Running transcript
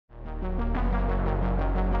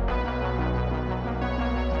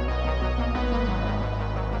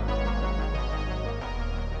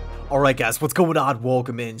Alright guys, what's going on?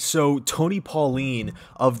 Welcome in. So Tony Pauline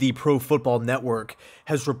of the Pro Football Network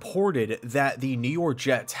has reported that the New York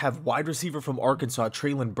Jets have wide receiver from Arkansas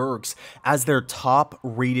Treylon Burks as their top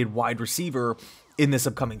rated wide receiver in this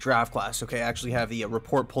upcoming draft class. Okay, I actually have the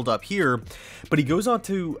report pulled up here, but he goes on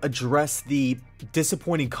to address the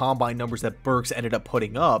disappointing combine numbers that Burks ended up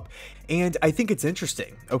putting up, and I think it's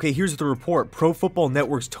interesting. Okay, here's the report. Pro Football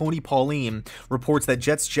Network's Tony Pauline reports that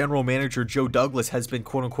Jets general manager Joe Douglas has been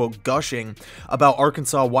quote-unquote gushing about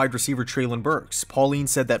Arkansas wide receiver Treylon Burks. Pauline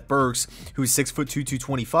said that Burks, who's 6'2",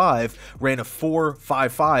 225, ran a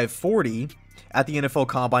 4.55 40 at the NFL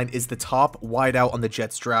Combine, is the top wideout on the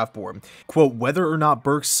Jets draft board. Quote, whether or not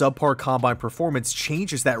Burks' subpar Combine performance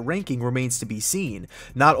changes that ranking remains to be seen.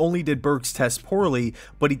 Not only did Burks test poorly,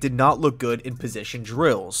 but he did not look good in position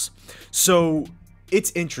drills. So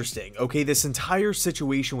it's interesting, okay, this entire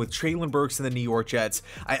situation with Treylon Burks and the New York Jets.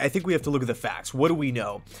 I think we have to look at the facts. What do we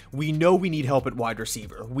know? We know we need help at wide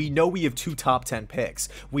receiver. We know we have 2 top 10 picks.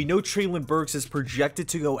 We know Treylon Burks is projected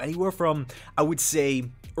to go anywhere from, I would say,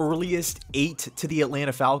 earliest 8 to the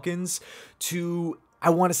Atlanta Falcons to,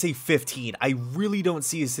 I want to say, 15. I really don't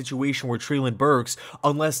see a situation where Treylon Burks,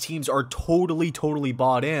 unless teams are totally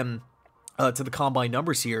bought in to the combine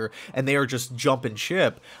numbers here, and they are just jumping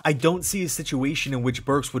ship. I don't see a situation in which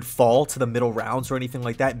Burks would fall to the middle rounds or anything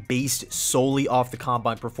like that based solely off the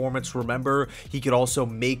combine performance. Remember, he could also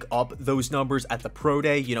make up those numbers at the pro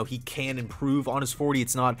day. You know, he can improve on his 40.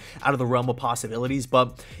 It's not out of the realm of possibilities,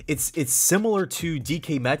 but it's similar to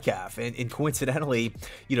DK Metcalf, and coincidentally,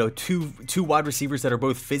 you know, two wide receivers that are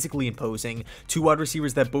both physically imposing, 2 wide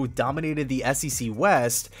receivers that both dominated the SEC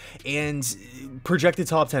West and projected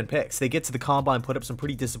top 10 picks. They get to the combine, put up some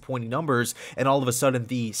pretty disappointing numbers, and all of a sudden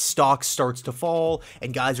the stock starts to fall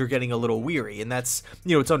and guys are getting a little weary, and that's,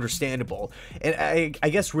 you know, it's understandable. And I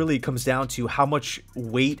guess really it comes down to how much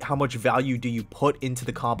weight, how much value do you put into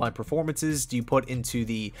the combine performances? Do you put into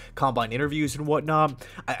the combine interviews and whatnot?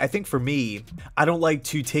 I think for me, I don't like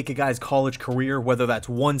to take a guy's college career, whether that's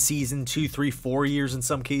 1 season, 2, 3, 4 years in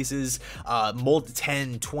some cases,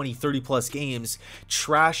 10, 20, 30 plus games,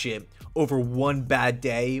 trash it over one bad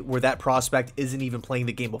day where that prospect isn't even playing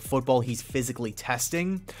the game of football, he's physically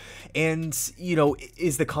testing. And, you know,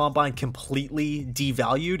 is the combine completely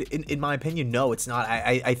devalued? In my opinion, no, it's not.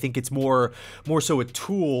 I think it's more so a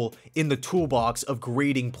tool in the toolbox of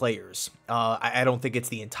grading players. I don't think it's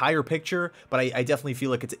the entire picture, but I definitely feel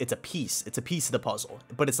like it's a piece. It's a piece of the puzzle,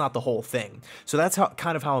 but it's not the whole thing. So that's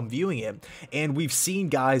kind of how I'm viewing it. And we've seen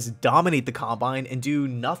guys dominate the combine and do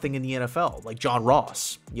nothing in the NFL, like John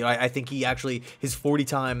Ross. You know, I think he actually, his 40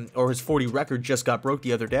 record just got broke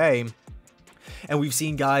the other day. And we've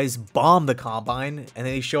seen guys bomb the combine and then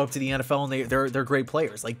they show up to the NFL and they're great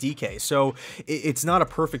players like DK. So it's not a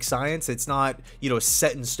perfect science. It's not, you know,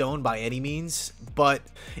 set in stone by any means, but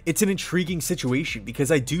it's an intriguing situation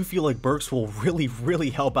because I do feel like Burks will really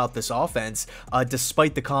help out this offense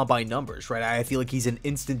despite the combine numbers, right? I feel like he's an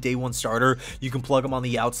instant day 1 starter. You can plug him on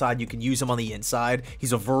the outside. You can use him on the inside.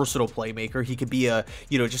 He's a versatile playmaker. He could be a,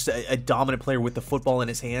 you know, just a dominant player with the football in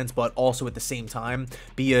his hands, but also at the same time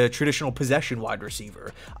be a traditional possession wide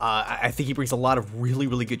receiver. I think he brings a lot of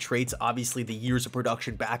really good traits. Obviously, the years of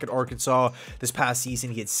production back at Arkansas this past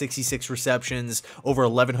season, he had 66 receptions, over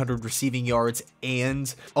 1,100 receiving yards,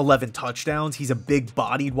 and 11 touchdowns. He's a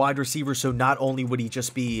big-bodied wide receiver, so not only would he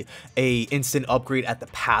just be a instant upgrade at the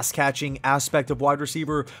pass-catching aspect of wide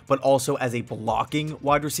receiver, but also as a blocking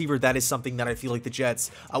wide receiver. That is something that I feel like the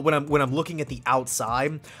Jets, when I'm looking at the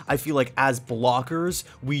outside, I feel like as blockers,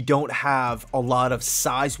 we don't have a lot of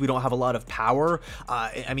size, we don't have a lot of power.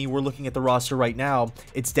 I mean, we're looking at the roster right now.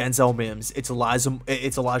 It's Denzel Mims, it's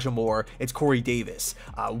Elijah Moore, it's Corey Davis.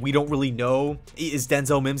 We don't really know, is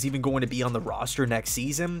Denzel Mims even going to be on the roster next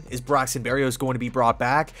season? Is Braxton Berrios going to be brought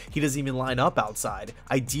back? He doesn't even line up outside.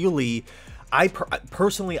 Ideally,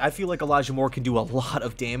 personally, I feel like Elijah Moore can do a lot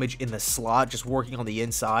of damage in the slot, just working on the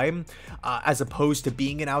inside, as opposed to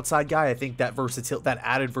being an outside guy. I think that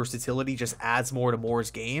added versatility just adds more to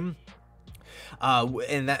Moore's game.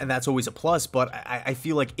 And that's always a plus, but I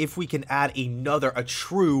feel like if we can add a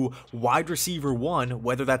true wide receiver 1,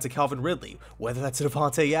 whether that's a Calvin Ridley, whether that's a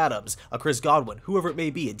Devontae Adams, a Chris Godwin, whoever it may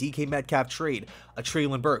be, a DK Metcalf trade, a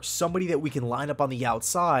Treylon Burks, somebody that we can line up on the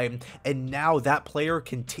outside, and now that player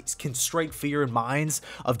can strike fear in minds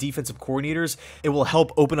of defensive coordinators. It will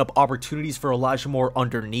help open up opportunities for Elijah Moore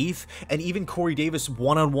underneath, and even Corey Davis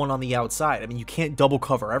one-on-one on the outside. I mean, you can't double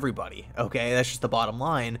cover everybody, okay? That's just the bottom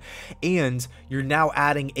line. And And you're now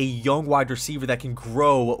adding a young wide receiver that can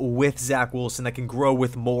grow with Zach Wilson, that can grow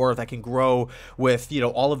with Moore, that can grow with,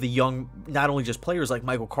 all of the young, not only just players like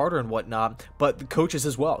Michael Carter and whatnot, but the coaches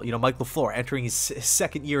as well. Mike LaFleur entering his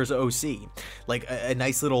second year as OC, like a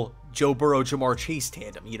nice little Joe Burrow, Jamar Chase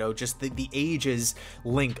tandem, just the ages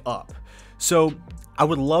link up. So I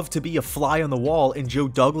would love to be a fly on the wall in Joe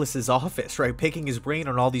Douglas's office, right? Picking his brain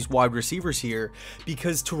on all these wide receivers here,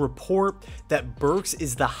 because to report that Burks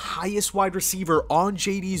is the highest wide receiver on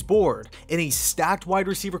JD's board in a stacked wide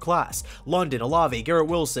receiver class. London, Olave, Garrett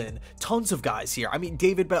Wilson, tons of guys here. I mean,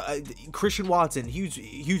 Christian Watson,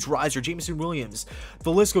 huge riser, Jameson Williams.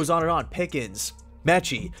 The list goes on and on. Pickens,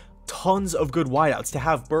 Mechie. Tons of good wideouts. To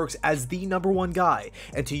have Burks as the #1 guy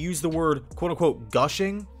and to use the word quote-unquote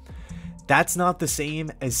gushing, that's not the same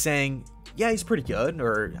as saying, yeah, he's pretty good,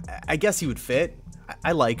 or I guess he would fit.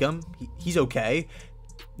 I like him. He's okay.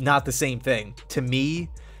 Not the same thing. To me,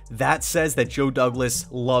 that says that Joe Douglas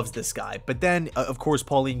loves this guy. But then, of course,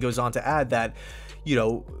 Pauline goes on to add that,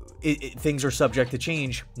 things are subject to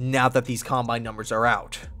change now that these combine numbers are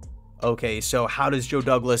out. Okay, so how does Joe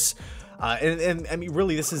Douglas... And I mean,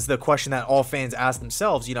 really, this is the question that all fans ask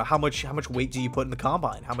themselves. How much weight do you put in the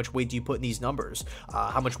combine? How much weight do you put in these numbers?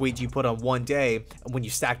 How much weight do you put on one day when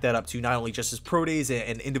you stack that up to not only just his pro days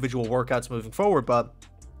and individual workouts moving forward, but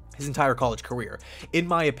his entire college career? In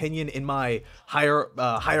my opinion, in my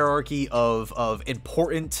hierarchy of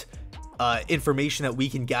important information that we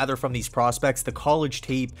can gather from these prospects, the college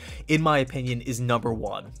tape, in my opinion, is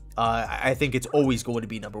 #1. I think it's always going to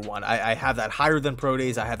be #1. I have that higher than pro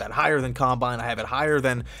days. I have that higher than combine. I have it higher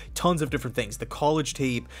than tons of different things. The college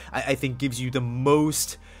tape, I think, gives you the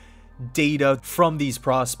most data from these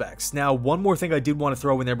prospects. Now, one more thing I did want to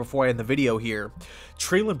throw in there before I end the video here.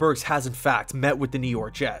 Treylon Burks has in fact met with the New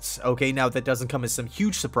York Jets. Okay, now that doesn't come as some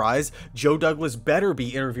huge surprise. Joe Douglas better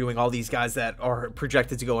be interviewing all these guys that are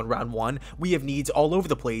projected to go in round 1. We have needs all over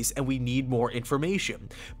the place and we need more information.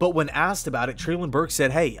 But when asked about it, Treylon Burks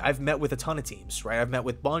said, hey, I've met with a ton of teams, right? I've met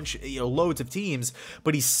with loads of teams,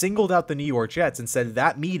 but he singled out the New York Jets and said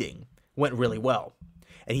that meeting went really well.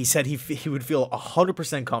 And he said he would feel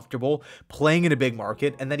 100% comfortable playing in a big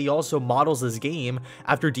market, and then he also models his game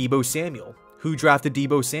after Deebo Samuel. Who drafted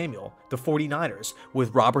Deebo Samuel? The 49ers,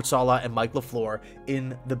 with Robert Saleh and Mike LaFleur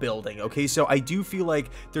in the building. Okay, so I do feel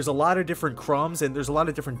like there's a lot of different crumbs and there's a lot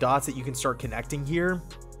of different dots that you can start connecting here.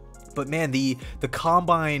 But man, the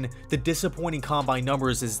combine, the disappointing combine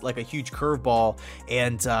numbers is like a huge curveball,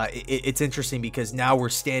 and it's interesting because now we're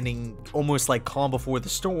standing almost like calm before the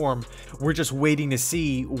storm. We're just waiting to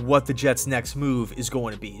see what the Jets' next move is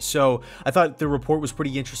going to be. So I thought the report was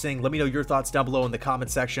pretty interesting. Let me know your thoughts down below in the comment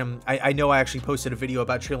section. I know I actually posted a video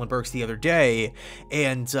about Treylon Burks the other day,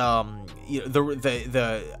 and the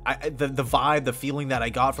vibe, the feeling that I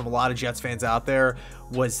got from a lot of Jets fans out there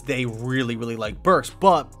was they really like Burks,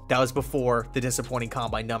 but that was before the disappointing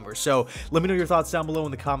combine numbers. So let me know your thoughts down below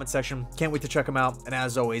in the comment section. Can't wait to check them out. And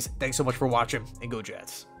as always, thanks so much for watching, and go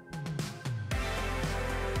Jets.